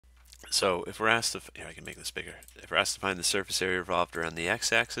So if we're asked to, here I can make this bigger. If we're asked to find the surface area revolved around the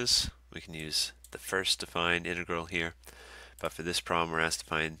x-axis, we can use the first defined integral here. But for this problem, we're asked to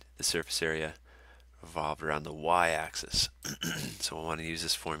find the surface area revolved around the y-axis. So we'll want to use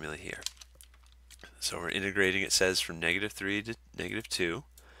this formula here. So we're integrating, it says, from -3 to -2.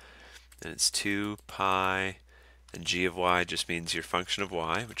 And it's 2 pi, and g of y just means your function of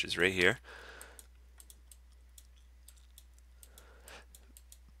y, which is right here.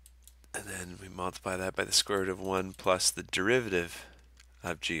 And then we multiply that by the square root of 1 plus the derivative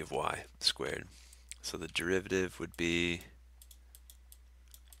of g of y squared. So the derivative would be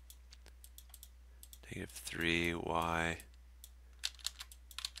 -3y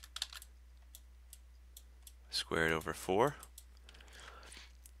squared over 4.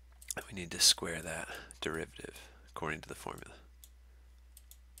 And we need to square that derivative according to the formula.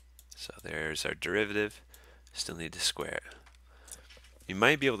 So there's our derivative. Still need to square it. You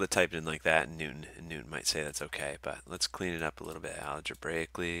might be able to type it in like that in Newton, and Newton might say that's okay, but let's clean it up a little bit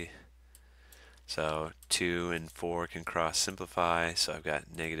algebraically. So 2 and 4 can cross simplify, so I've got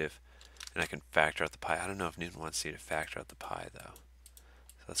negative, and I can factor out the pi. I don't know if Newton wants you to factor out the pi though.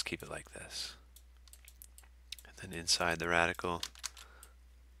 So let's keep it like this. And then inside the radical,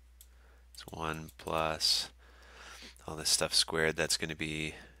 it's 1 plus all this stuff squared. That's going to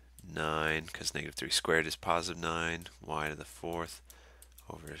be 9, because -3 squared is positive 9, y to the 4th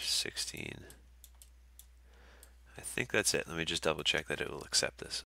over 16. I think that's it. Let me just double check that it will accept this.